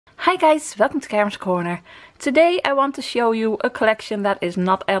Hi guys, welcome to Karen's Corner. Today I want to show you a collection that is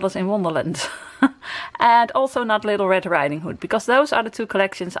not Alice in Wonderland and also not Little Red Riding Hood, because those are the two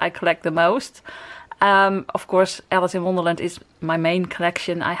collections I collect the most. Of course, Alice in Wonderland is my main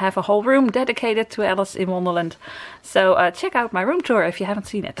collection. I have a whole room dedicated to Alice in Wonderland, so check out my room tour if you haven't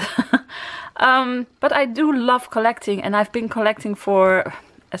seen it. But I do love collecting, and I've been collecting for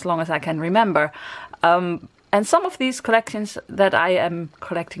as long as I can remember. And some of these collections that I am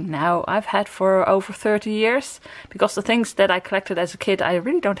collecting now, I've had for over 30 years. Because the things that I collected as a kid, I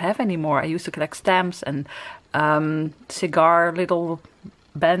really don't have anymore. I used to collect stamps and cigar little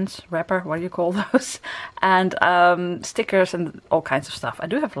bands, wrapper, what do you call those? And stickers and all kinds of stuff. I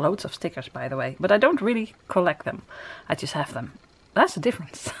do have loads of stickers, by the way. But I don't really collect them. I just have them. That's the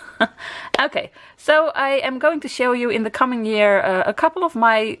difference. Okay, so I am going to show you in the coming year a couple of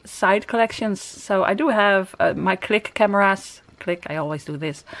my side collections. So I do have my Click cameras. Click, I always do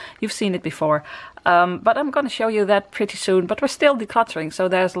this. You've seen it before. But I'm going to show you that pretty soon. But we're still decluttering, so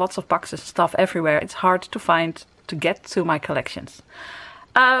there's lots of boxes and stuff everywhere. It's hard to find to get to my collections.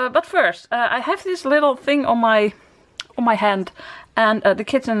 But first, I have this little thing on my hand. And the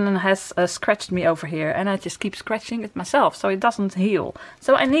kitten has scratched me over here, and I just keep scratching it myself, so it doesn't heal.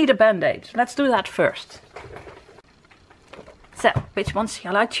 So I need a band-aid. Let's do that first. So, which ones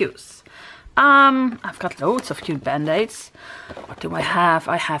shall I choose? I've got loads of cute band-aids. What do I have?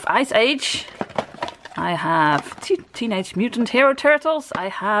 I have Ice Age. I have Teenage Mutant Hero Turtles. I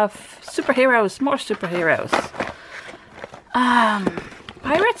have superheroes, more superheroes.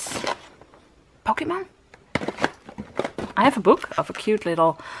 Pirates? Pokemon? I have a book of a cute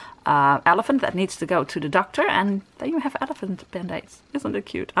little elephant that needs to go to the doctor, and then you have elephant band-aids. Isn't it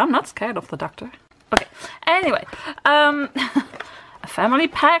cute? I'm not scared of the doctor. Okay, anyway, a family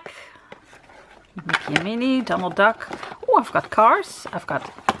pack, Mickey and Minnie, Donald Duck. Oh, I've got cars. I've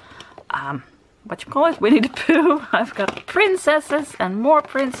got, what you call it, Winnie the Pooh. I've got princesses and more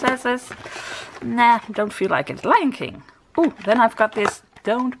princesses. Nah, don't feel like it. Lion King. Oh, then I've got this,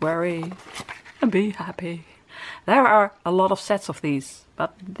 Don't Worry and Be Happy. There are a lot of sets of these,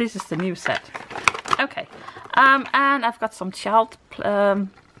 but this is the new set. Okay, and I've got some child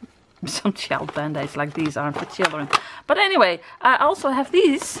band-aids, like these aren't for children. But anyway, I also have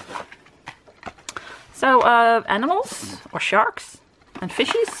these. So, animals, or sharks, and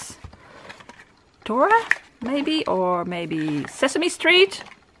fishies. Dora, maybe, or maybe Sesame Street.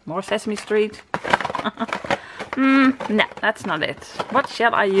 More Sesame Street. No, that's not it. What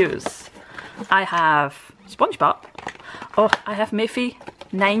shall I use? I have SpongeBob. Oh, I have Miffy,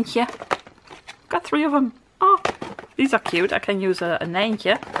 Nijntje. Got 3 of them. Oh, these are cute. I can use a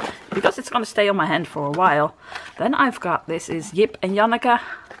Nijntje because it's going to stay on my hand for a while. Then I've got, this is Jip and Janneke.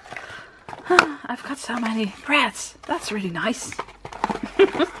 I've got so many Bratz. That's really nice.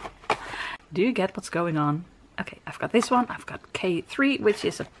 Do you get what's going on? Okay, I've got this one. I've got K3, which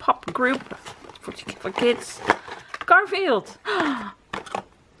is a pop group for kids. Garfield.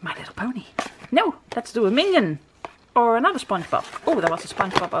 My Little Pony. No, let's do a Minion. Or another SpongeBob. Oh, there was a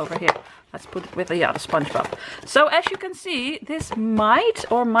SpongeBob over here. Let's put it with the other SpongeBob. So as you can see, this might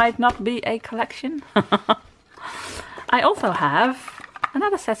or might not be a collection. I also have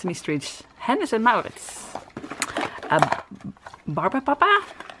another Sesame Street. Hennis and Maurits. Barbapapa.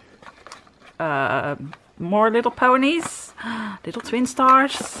 More Little Ponies. Little Twin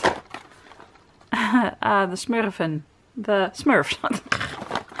Stars. The Smurfen. The Smurfs.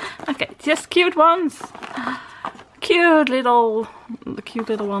 Okay, just cute ones. Cute little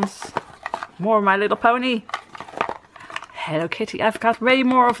ones. More My Little Pony. Hello Kitty. I've got way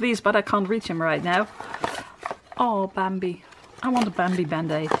more of these, but I can't reach them right now. Oh, Bambi. I want a Bambi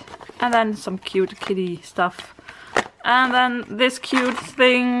band-aid. And then some cute kitty stuff. And then this cute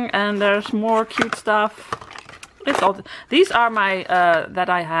thing, and there's more cute stuff. It's all. These are my that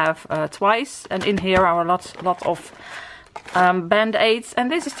I have twice, and in here are a lot of band-aids,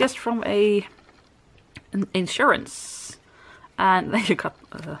 and this is just from an insurance. And then you got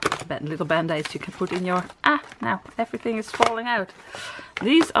little band-aids you can put in your... now everything is falling out.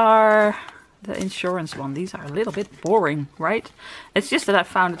 These are the insurance one. These are a little bit boring, right? It's just that I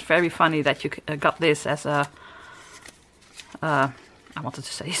found it very funny that you got this as a... I wanted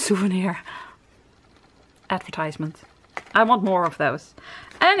to say souvenir. Advertisement. I want more of those.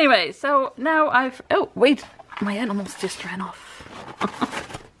 Anyway, so now I've... Oh, wait. My animals just ran off.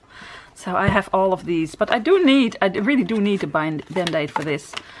 So I have all of these. But I really do need a band-aid for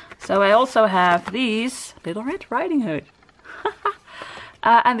this. So I also have these. Little Red Riding Hood.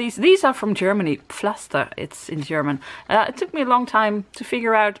 And these are from Germany. Pflaster, it's in German. It took me a long time to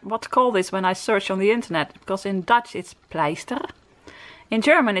figure out what to call this when I searched on the internet. Because in Dutch it's Pleister. In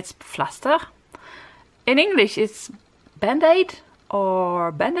German it's Pflaster. In English it's Band-Aid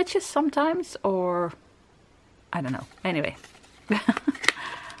or bandages sometimes, or I don't know. Anyway.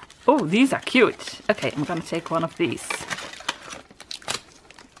 Oh, these are cute. Okay, I'm gonna take one of these.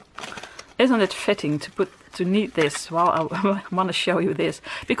 Isn't it fitting to need this while I want to show you this?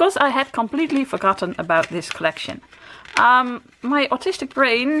 Because I had completely forgotten about this collection. My autistic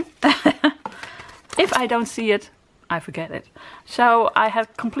brain, if I don't see it, I forget it. So I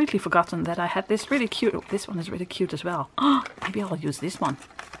had completely forgotten that I had this really cute. Oh, this one is really cute as well. Oh, maybe I'll use this one.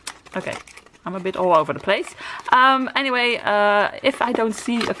 Okay, I'm a bit all over the place. Anyway, if I don't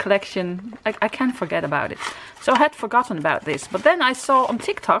see a collection, I can forget about it. So I had forgotten about this. But then I saw on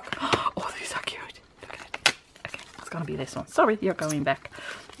TikTok, oh, these are cute. Look at it. Okay, it's gonna be this one. Sorry, you're going back.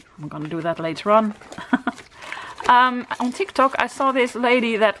 I'm gonna do that later on. On TikTok, I saw this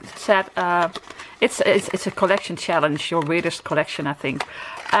lady that said, it's a collection challenge, your weirdest collection, I think.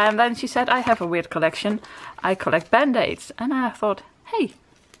 And then she said, I have a weird collection. I collect Band-Aids. And I thought, hey,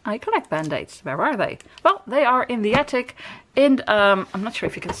 I collect Band-Aids. Where are they? Well, they are in the attic. In I'm not sure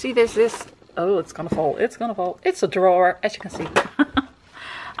if you can see this. Oh, it's gonna fall. It's gonna fall. It's a drawer, as you can see.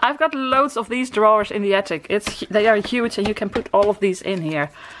 I've got loads of these drawers in the attic. They are huge, and you can put all of these in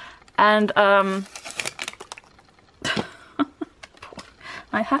here. And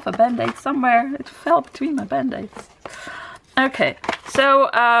I have a Band-Aid somewhere. It fell between my Band-Aids. Okay, so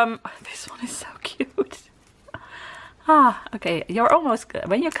this one is so cute. Okay, you're almost,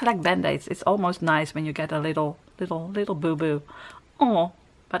 when you collect Band-Aids, it's almost nice when you get a little boo-boo. Oh,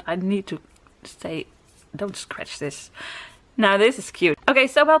 but I need to say, don't scratch this. Now this is cute. Okay,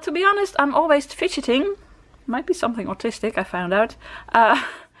 so well, to be honest, I'm always fidgeting. Might be something autistic, I found out.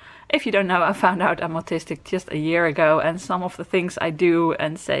 If you don't know, I found out I'm autistic just a year ago, and some of the things I do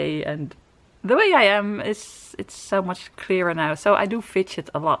and say and the way I am it's so much clearer now. So I do fidget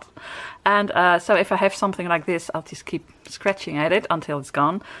a lot. And so if I have something like this, I'll just keep scratching at it until it's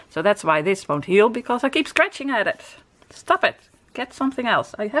gone. So that's why this won't heal, because I keep scratching at it. Stop it. Get something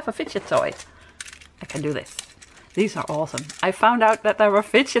else. I have a fidget toy. I can do this. These are awesome. I found out that there were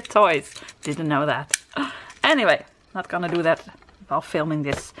fidget toys. Didn't know that. Anyway, not gonna do that while filming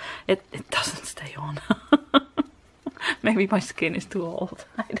this. It doesn't stay on. Maybe my skin is too old.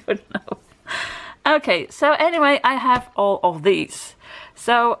 I don't know. Okay, so anyway, I have all of these.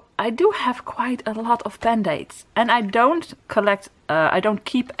 So I do have quite a lot of Band-Aids. And I don't collect, I don't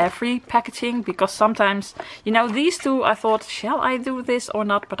keep every packaging, because sometimes, you know, these two, I thought, shall I do this or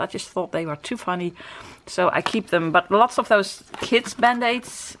not? But I just thought they were too funny. So I keep them. But lots of those kids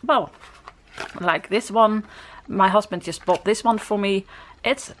Band-Aids, well, like this one, my husband just bought this one for me.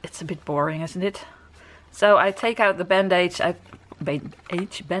 It's a bit boring, isn't it? So I take out the Band-Aids,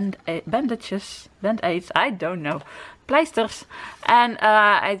 bandages, Band-Aids, I don't know, pleisters, and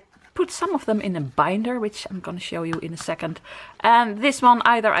I put some of them in a binder, which I'm gonna show you in a second. And this one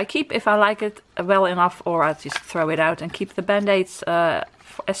either I keep if I like it well enough, or I just throw it out and keep the Band-Aids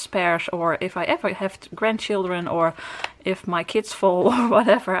as spares, or if I ever have grandchildren, or if my kids fall or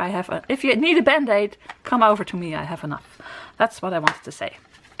whatever, I have if you need a Band-Aid, come over to me, I have enough. That's what I wanted to say.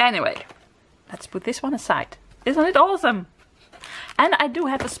 Anyway, let's put this one aside. Isn't it awesome? And I do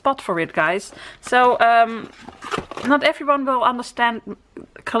have a spot for it, guys. So not everyone will understand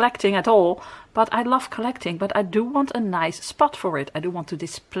collecting at all, but I love collecting, but I do want a nice spot for it. I do want to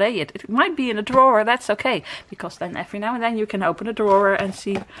display it. It might be in a drawer, that's okay, because then every now and then you can open a drawer and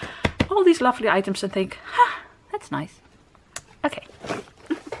see all these lovely items and think, ha, that's nice. Okay.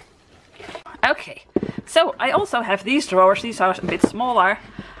 Okay, so I also have these drawers. These are a bit smaller,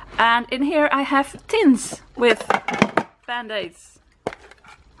 and in here I have tins with Band-Aids.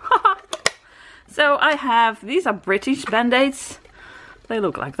 So I have, these are British Band-Aids. They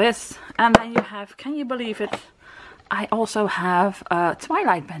look like this. And then you have, can you believe it? I also have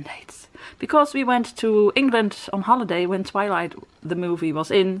Twilight Band-Aids. Because we went to England on holiday when Twilight, the movie,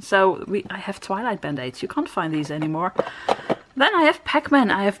 was in. So I have Twilight Band-Aids. You can't find these anymore. Then I have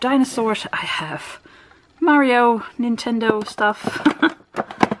Pac-Man, I have dinosaurs, I have Mario, Nintendo stuff.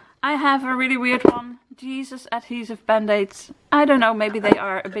 I have a really weird one. Jesus adhesive Band-Aids. I don't know, maybe they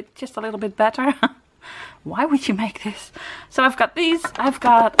are just a little bit better. Why would you make this? So I've got these. I've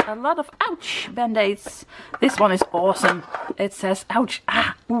got a lot of ouch Band-Aids. This one is awesome. It says ouch,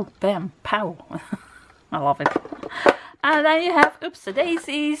 ah, ooh, bam, pow. I love it. And then you have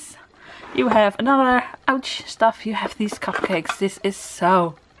oops-a-daisies. You have another ouch stuff. You have these cupcakes. This is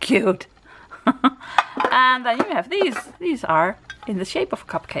so cute. And then you have these. These are in the shape of a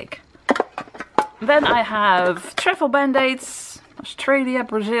cupcake. Then I have travel Band-Aids. Australia,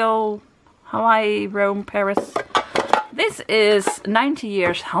 Brazil, Hawaii, Rome, Paris. This is 90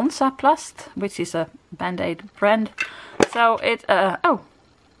 years Hansaplast, which is a Band-Aid brand. So it, oh,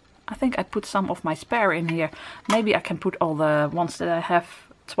 I think I put some of my spare in here. Maybe I can put all the ones that I have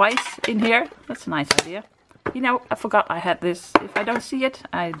twice in here. That's a nice idea. You know, I forgot I had this. If I don't see it,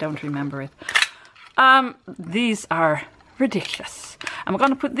 I don't remember it. These are ridiculous. I'm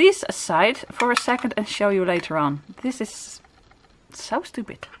gonna put these aside for a second and show you later on. This is so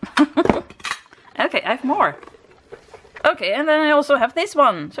stupid. Okay, I have more. Okay, and then I also have this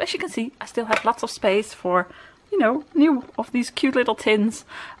one. So as you can see, I still have lots of space for, you know, new of these cute little tins.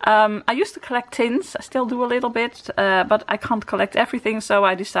 I used to collect tins. I still do a little bit, but I can't collect everything. So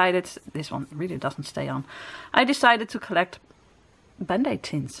I decided, this one really doesn't stay on. I decided to collect Band-Aid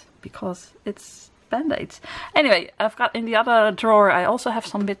tins because it's Band-Aids. Anyway, I've got in the other drawer, I also have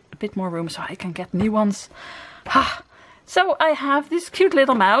some bit more room so I can get new ones. So I have this cute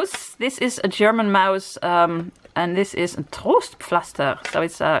little mouse. This is a German mouse, and this is a Trostpflaster. So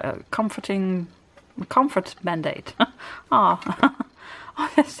it's a comfort Band-Aid. Oh,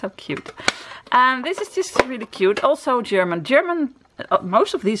 that's so cute. And this is just really cute. Also German.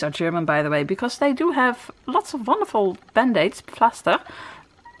 Most of these are German, by the way, because they do have lots of wonderful Band-Aids, plaster.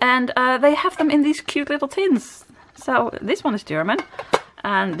 And they have them in these cute little tins. So this one is German.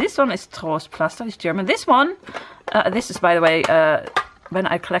 And this one is Trostpflaster, is German. This one, this is, by the way, when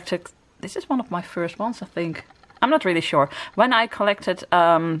I collected, this is one of my first ones, I think. I'm not really sure. When I collected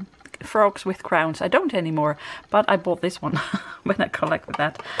frogs with crowns, I don't anymore, but I bought this one when I collected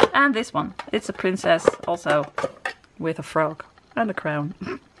that. And this one, it's a princess also with a frog and a crown.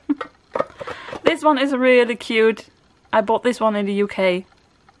 This one is really cute. I bought this one in the UK.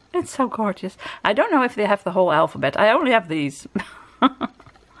 It's so gorgeous. I don't know if they have the whole alphabet. I only have these.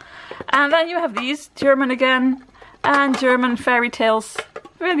 And then you have these, German again, and German fairy tales,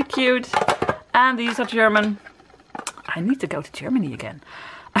 really cute. And these are German. I need to go to Germany again.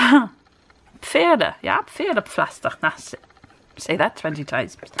 Pferde, yeah, Pferdepflaster. Nah, say that 20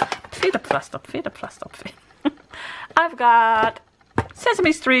 times. Pferdepflaster, Pferdepflaster. I've got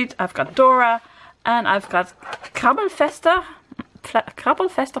Sesame Street, I've got Dora, and I've got Krabbelfester.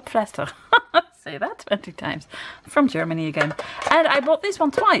 Krabbelfester Pflaster. Say that 20 times. From Germany again. And I bought this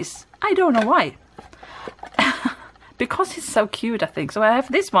one twice. I don't know why. Because it's so cute, I think. So I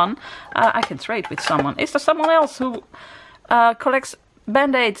have this one. I can trade with someone. Is there someone else who collects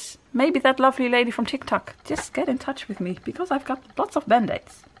Band-Aids? Maybe that lovely lady from TikTok. Just get in touch with me, because I've got lots of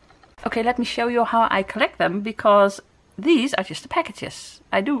Band-Aids. Okay, let me show you how I collect them, because these are just the packages.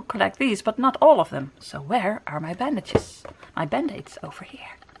 I do collect these, but not all of them. So where are my bandages? My Band-Aids over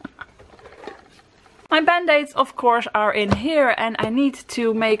here. My Band-Aids, of course, are in here, and I need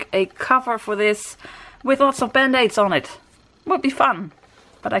to make a cover for this with lots of Band-Aids on it. Would be fun,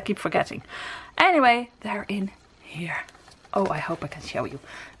 but I keep forgetting. Anyway, they're in here. Oh, I hope I can show you.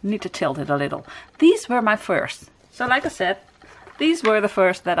 Need to tilt it a little. These were my first. So like I said, these were the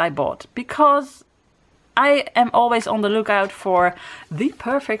first that I bought, because I am always on the lookout for the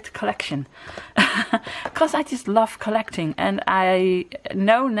perfect collection. Because I just love collecting, and I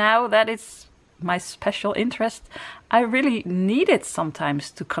know now that it's my special interest. I really need it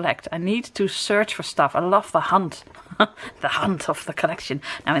sometimes to collect. I need to search for stuff. I love the hunt. The hunt of the collection.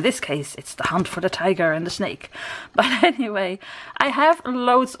 Now in this case it's the hunt for the tiger and the snake. But anyway, I have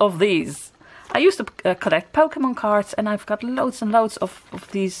loads of these. I used to collect Pokemon cards, and I've got loads and loads of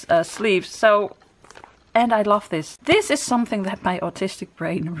these sleeves. So, and I love this. This is something that my autistic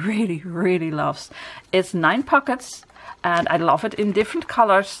brain really, really loves. It's 9 pockets. And I love it in different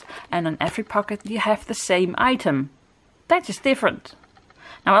colors, and in every pocket you have the same item. That is different.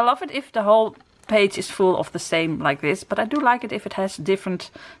 Now I love it if the whole page is full of the same like this, but I do like it if it has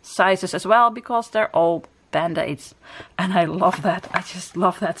different sizes as well, because they're all Band-Aids. And I love that. I just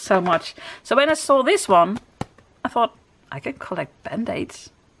love that so much. So when I saw this one, I thought, I can collect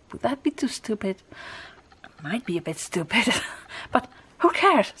Band-Aids. Would that be too stupid? Might be a bit stupid, but who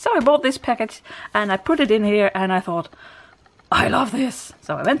cares? So I bought this package and I put it in here, and I thought, I love this.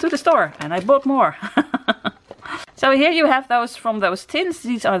 So I went to the store and I bought more. So here you have those from those tins.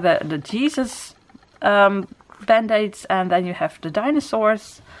 These are the Jesus Band-Aids, and then you have the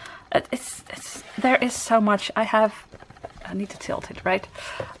dinosaurs. There is so much. I need to tilt it, right?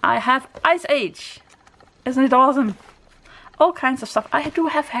 I have Ice Age. Isn't it awesome? All kinds of stuff. I do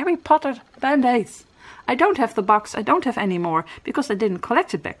have Harry Potter Band-Aids. I don't have the box. I don't have any more, because I didn't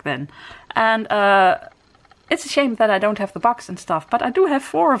collect it back then. And it's a shame that I don't have the box and stuff, but I do have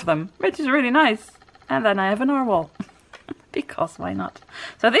 4 of them, which is really nice. And then I have a narwhal, because why not?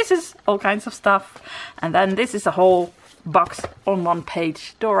 So this is all kinds of stuff. And then this is a whole box on one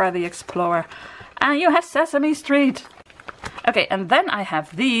page. Dora the Explorer. And you have Sesame Street. Okay, and then I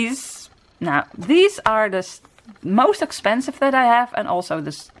have these. Now, these are the most expensive that I have and also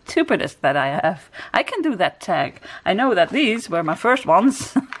the stupidest that I have. I can do that tag. I know that these were my first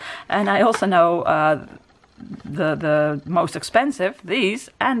ones. And I also know the most expensive, these,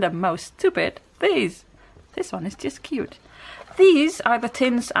 and the most stupid, these. This one is just cute. These are the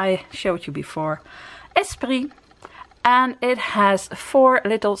tins I showed you before. Esprit. And it has 4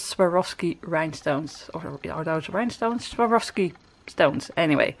 little Swarovski rhinestones. Or are those rhinestones? Swarovski stones.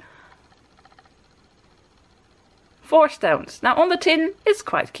 Anyway. 4 stones. Now on the tin, it's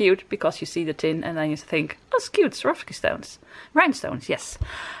quite cute because you see the tin and then you think, oh, it's cute, Swarovski stones. Rhinestones, yes.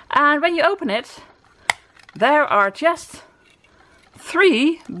 And when you open it, there are just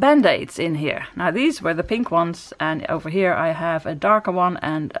 3 band-aids in here. Now these were the pink ones, and over here I have a darker one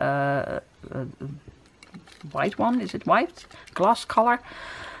and a white one. Is it white? Glass color.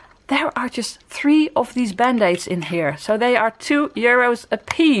 There are just 3 of these band-aids in here. So they are €2 a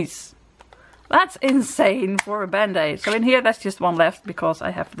piece. That's insane for a band-aid. So in here there's just one left because I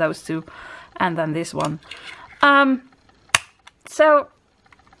have those 2. And then this one. So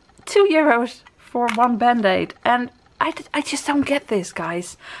 €2 for one band-aid. And I just don't get this,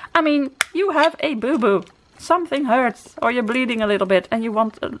 guys. I mean, you have a boo-boo. Something hurts or you're bleeding a little bit and you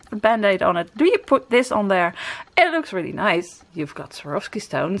want a band-aid on it. Do you put this on there? It looks really nice. You've got Swarovski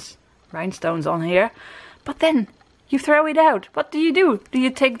stones, rhinestones on here. But then you throw it out. What do? Do you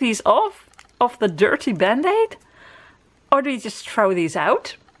take these off the dirty band-aid? Or do you just throw these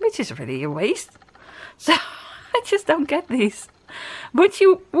out? Which is really a waste. So I just don't get these. Would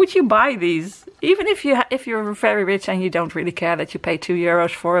you buy these? Even if you're very rich and you don't really care that you pay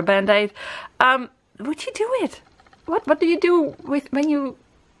 €2 for a band-aid, would you do it? What do you do when you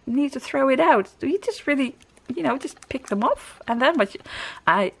need to throw it out? Do you just really, just pick them off? And then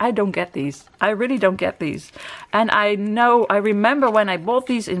I don't get these. I really don't get these. And I remember when I bought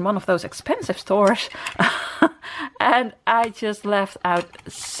these in one of those expensive stores and I just laughed out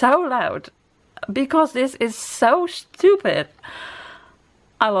so loud because this is so stupid.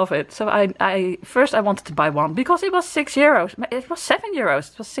 I love it. So first I wanted to buy one because it was €6. It was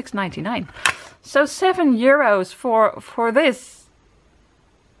 €7. It was €6.99. So €7 for this.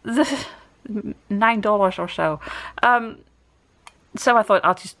 $9 or so. So I thought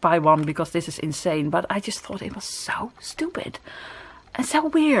I'll just buy one because this is insane. But I just thought it was so stupid and so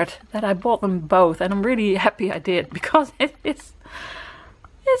weird that I bought them both. And I'm really happy I did because it's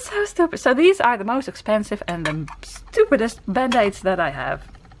so stupid. So these are the most expensive and the stupidest band-aids that I have.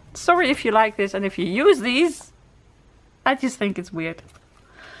 Sorry if you like this and if you use these. I just think it's weird.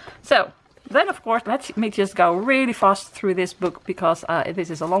 So then of course let me just go really fast through this book because this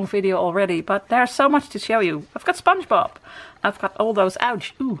is a long video already. But there's so much to show you. I've got SpongeBob. I've got all those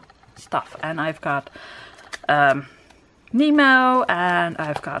stuff. And I've got Nemo. And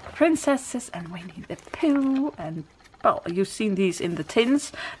I've got princesses and Winnie the Pooh. And well, you've seen these in the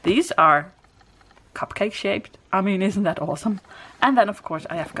tins. These are cupcake shaped. I mean, isn't that awesome? And then of course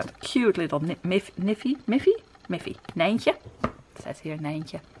I have got a cute little Miffy. Nijntje. It says here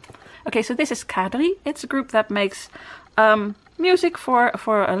Nijntje. Okay, so this is K3. It's a group that makes music for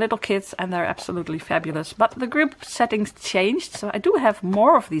little kids and they're absolutely fabulous. But the group settings changed, so I do have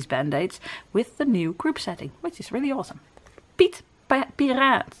more of these band-aids with the new group setting, which is really awesome. Piet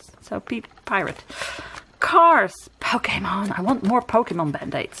Pirates. So Piet Pirate. Cars. Pokemon. I want more Pokemon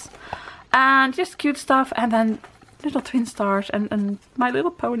band-aids. And just cute stuff. And then little twin stars and My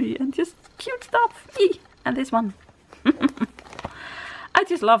Little Pony. And just cute stuff. And this one. I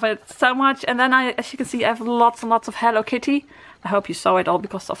just love it so much. And then as you can see, I have lots and lots of Hello Kitty. I hope you saw it all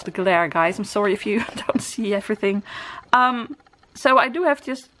because of the glare, guys. I'm sorry if you don't see everything. So I do have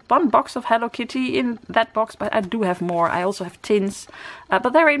just one box of Hello Kitty in that box, but I do have more. I also have tins,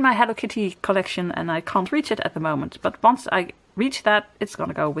 but they're in my Hello Kitty collection and I can't reach it at the moment. But once I reach that, it's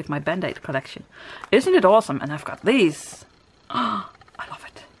gonna go with my Band-Aid collection. Isn't it awesome? And I've got these. Oh, I love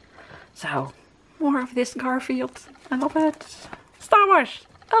it. So, more of this Garfield. I love it. Star Wars.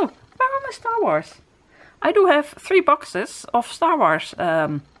 Oh, where are my Star Wars? I do have 3 boxes of Star Wars,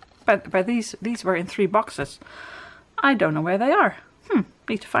 but these were in 3 boxes. I don't know where they are.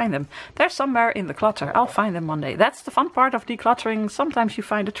 Need to find them. They're somewhere in the clutter. I'll find them one day. That's the fun part of decluttering. Sometimes you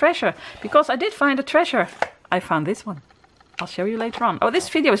find a treasure. Because I did find a treasure. I found this one. I'll show you later on. Oh, this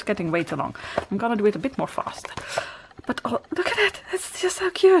video is getting way too long. I'm gonna do it a bit more fast. But oh, look at it. It's just so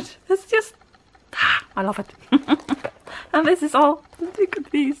cute. It's just... I love it. And this is all... Look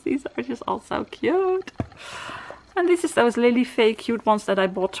at these. These are just all so cute. And this is those Lily Fake cute ones that I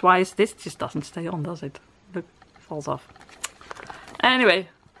bought twice. This just doesn't stay on, does it? Look, it falls off. Anyway,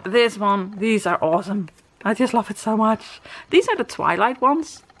 this one, these are awesome. I just love it so much. These are the Twilight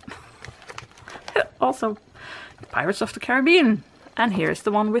ones. Also Pirates of the Caribbean. And here's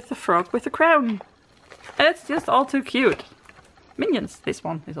the one with the frog with the crown. It's just all too cute. Minions, this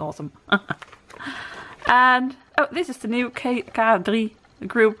one is awesome. And oh, this is the new K3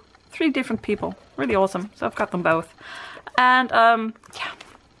 group. 3 different people, really awesome. So I've got them both. And yeah,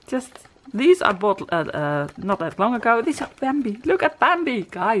 just these I bought not that long ago. These are Bambi. Look at Bambi,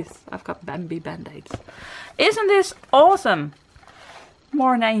 guys. I've got Bambi band-aids. Isn't this awesome?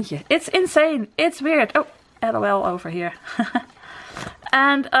 More een eentje. It's insane. It's weird. Oh, LOL over here.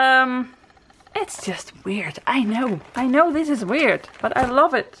 And it's just weird. I know this is weird, but I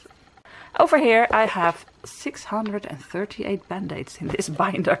love it. Over here I have 638 band-aids in this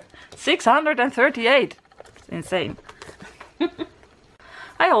binder. 638! It's insane.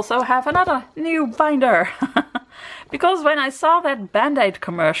 I also have another new binder. Because when I saw that Band-Aid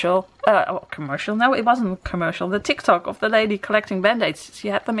commercial, no, it wasn't a commercial, the TikTok of the lady collecting Band-Aids, she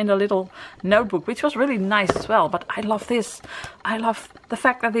had them in a little notebook, which was really nice as well. But I love this. I love the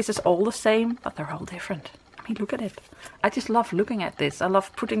fact that this is all the same, but they're all different. I mean, look at it. I just love looking at this. I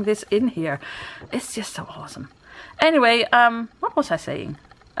love putting this in here. It's just so awesome. Anyway, what was I saying?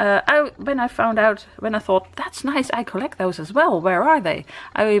 When I thought, that's nice, I collect those as well. Where are they?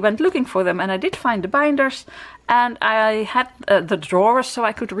 I went looking for them and I did find the binders. And I had the drawers so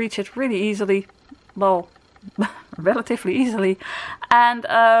I could reach it really easily. Well, relatively easily. And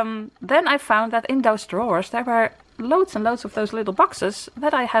then I found that in those drawers there were loads and loads of those little boxes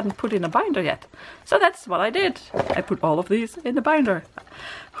that I hadn't put in a binder yet. So that's what I did. I put all of these in the binder.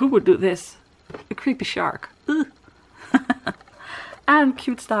 Who would do this? A creepy shark. And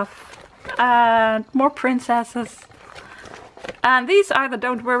cute stuff. And more princesses. And these are the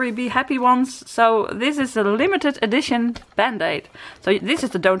Don't Worry Be Happy ones. So this is a limited edition Band-Aid. So this is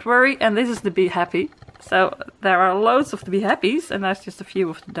the Don't Worry and this is the Be Happy. So there are loads of the Be Happies and there's just a few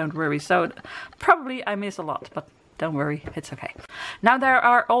of the Don't Worry. So probably I miss a lot, but don't worry, it's okay. Now there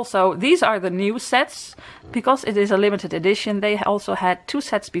are also, these are the new sets. Because it is a limited edition, they also had 2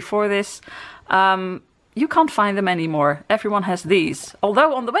 sets before this. You can't find them anymore. Everyone has these.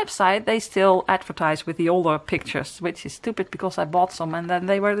 Although on the website they still advertise with the older pictures, which is stupid because I bought some and then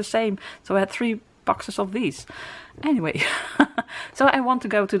they were the same. So I had 3 boxes of these. Anyway, so I want to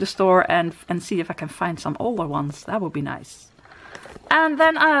go to the store and see if I can find some older ones. That would be nice. And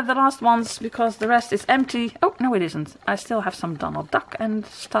then I have the last ones because the rest is empty. Oh, no it isn't. I still have some Donald Duck and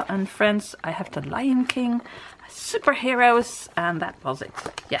friends. I have the Lion King, superheroes, and that was it.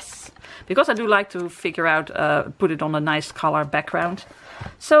 Yes. Because I do like to figure out, put it on a nice color background.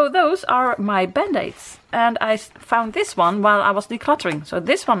 So those are my Band-Aids. And I found this one while I was decluttering. So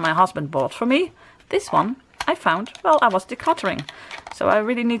this one my husband bought for me. This one I found while I was decluttering. So I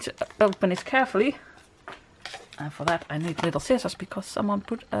really need to open it carefully. And for that I need little scissors because someone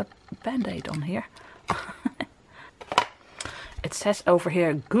put a Band-Aid on here. It says over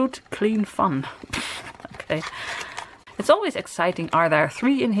here, good, clean fun. Okay. It's always exciting. Are there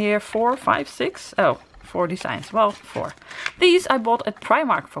 3 in here? 4, 5, 6? Oh, 4 designs. Well, 4. These I bought at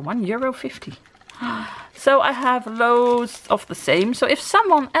Primark for €1.50. So I have loads of the same. So if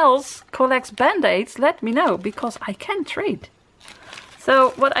someone else collects Band-Aids, let me know because I can trade.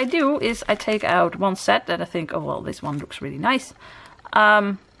 So what I do is I take out one set that I think, oh well, this one looks really nice.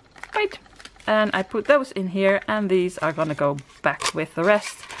 Wait. And I put those in here and these are gonna go back with the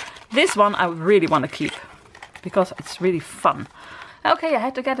rest. This one I really want to keep because it's really fun. Okay, I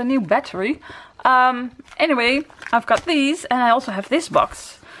had to get a new battery. Anyway, I've got these and I also have this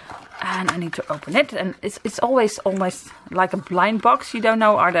box. And I need to open it. And it's always almost like a blind box. You don't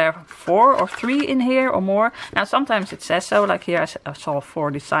know, are there 4 or 3 in here or more? Now sometimes it says so, like here I saw 4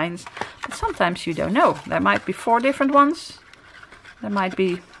 designs. But sometimes you don't know. There might be 4 different ones. There might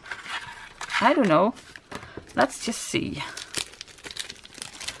be, I don't know. Let's just see.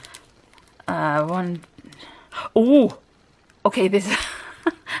 One. Oh, okay, this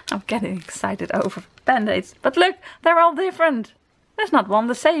I'm getting excited over Band-Aids. But look, they're all different. There's not one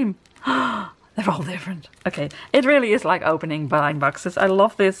the same. They're all different. Okay, it really is like opening blind boxes. I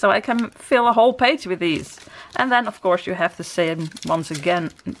love this, so I can fill a whole page with these. And then, of course, you have the same ones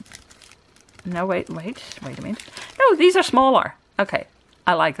again. No, wait a minute. No, these are smaller. Okay,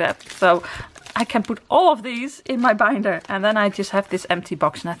 I like that. So I can put all of these in my binder and then I just have this empty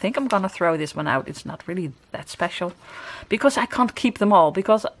box and I think I'm gonna throw this one out. It's not really that special because I can't keep them all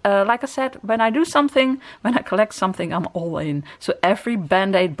because like I said, when I do something, when I collect something, I'm all in. So every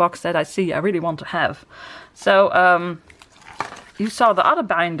Band-Aid box that I see, I really want to have. So you saw the other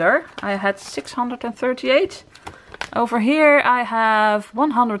binder. I had 638 Over here I have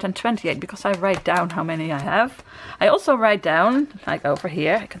 128 because I write down how many I have. I also write down, like over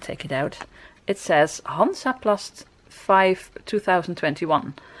here, I can take it out. It says Hansaplast 5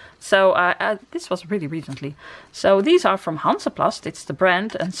 2021. So this was really recently. So these are from Hansaplast, it's the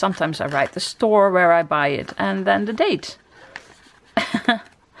brand, and sometimes I write the store where I buy it and then the date.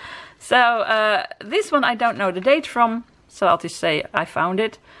 So this one I don't know the date from, so I'll just say I found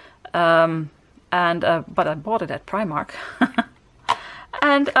it. But I bought it at Primark.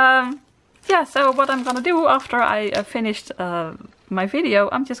 And yeah, so what I'm gonna do after I finished my video,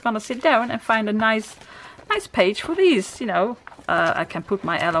 I'm just gonna sit down and find a nice page for these, you know. I can put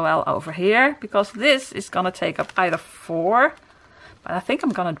my LOL over here, because this is gonna take up either 4, but I think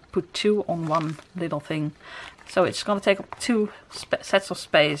I'm gonna put 2 on one little thing. So it's gonna take up 2 sets of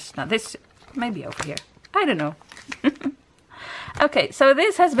space. Now this, maybe over here, I don't know. Okay, so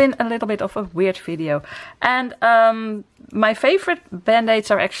this has been a little bit of a weird video, and my favorite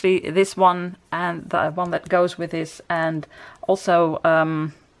band-aids are actually this one and the one that goes with this, and also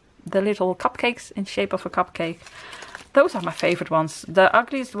the little cupcakes in shape of a cupcake. Those are my favorite ones. The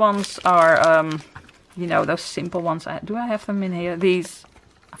ugliest ones are, you know, those simple ones. Do I have them in here? These,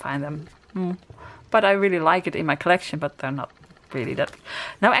 I find them. But I really like it in my collection, but they're not really that.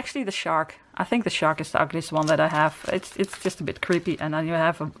 No, actually the shark. I think the shark is the ugliest one that I have. It's just a bit creepy, and then you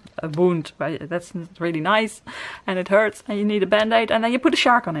have a wound, right? That's not really nice, and it hurts, and you need a band-aid, and then you put a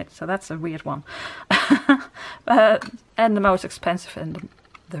shark on it. So that's a weird one. And the most expensive and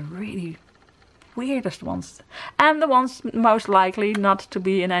the really weirdest ones, and the ones most likely not to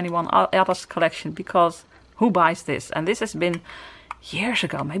be in anyone else's collection, because who buys this? And this has been years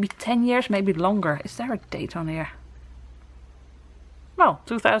ago, maybe 10 years, maybe longer. Is there a date on here? Well,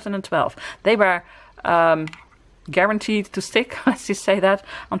 2012. They were guaranteed to stick, let's just say that,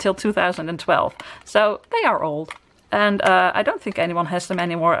 until 2012. So they are old. And I don't think anyone has them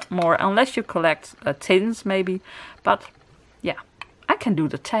anymore, unless you collect tins, maybe. But yeah, I can do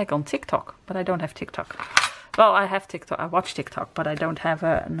the tag on TikTok, but I don't have TikTok. Well, I have TikTok, I watch TikTok, but I don't have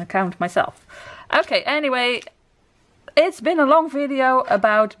an account myself. Okay, anyway, it's been a long video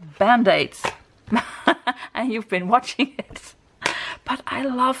about band-aids. And you've been watching it. But I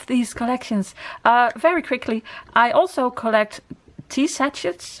love these collections. Very quickly, I also collect tea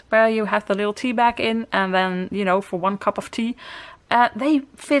sachets where you have the little tea bag in, and then, you know, for 1 cup of tea. They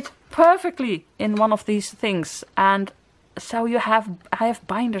fit perfectly in one of these things, and so I have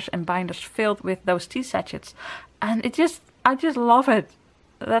binders and binders filled with those tea sachets, and I just love it.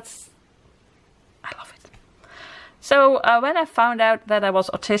 I love it. So when I found out that I was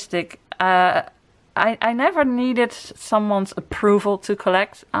autistic, I never needed someone's approval to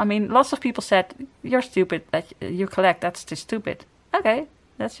collect. I mean, lots of people said, you're stupid that you collect, that's just stupid. Okay,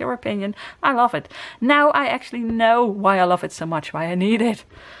 that's your opinion. I love it. Now I actually know why I love it so much, why I need it.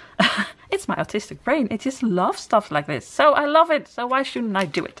 It's my autistic brain. It just loves stuff like this. So I love it. So why shouldn't I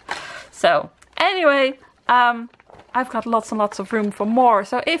do it? So anyway, I've got lots and lots of room for more.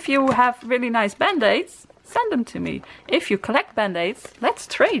 So if you have really nice band-aids, send them to me. If you collect band-aids, let's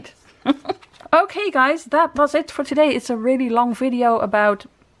trade. Okay guys, that was it for today. It's a really long video about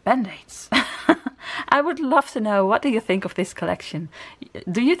band-aids. I would love to know, what do you think of this collection?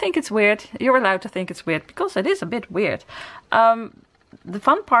 Do you think it's weird? You're allowed to think it's weird, because it is a bit weird. The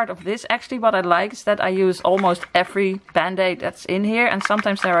fun part of this, actually what I like, is that I use almost every band-aid that's in here, and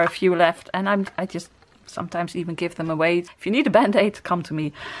sometimes there are a few left, and I just sometimes even give them away. If you need a band-aid, come to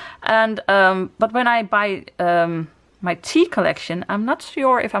me. And but when I buy my tea collection, I'm not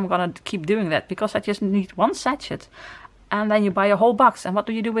sure if I'm gonna keep doing that, because I just need 1 sachet, and then you buy a whole box, and what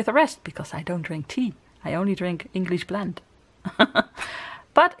do you do with the rest? Because I don't drink tea, I only drink English blend.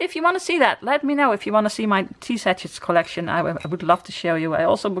 But if you want to see that, let me know. If you want to see my tea sachets collection, I would love to show you. I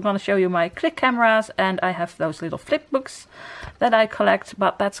also going to show you my click cameras, and I have those little flip books that I collect,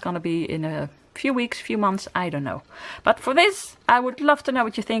 but that's going to be in a few weeks, few months, I don't know. But for this, I would love to know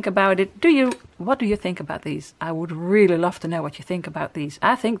what you think about it. What do you think about these? I would really love to know what you think about these.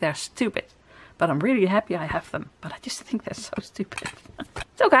 I think they're stupid, but I'm really happy I have them. But I just think they're so stupid.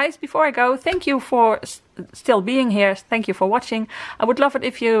 So guys, before I go, thank you for still being here. Thank you for watching. I would love it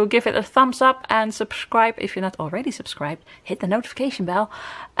if you give it a thumbs up and subscribe if you're not already subscribed. Hit the notification bell.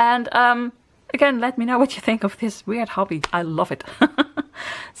 And again, let me know what you think of this weird hobby. I love it.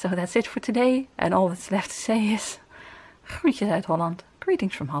 So that's it for today. And all that's left to say is, groetjes uit Holland.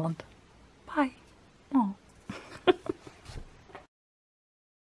 Greetings from Holland.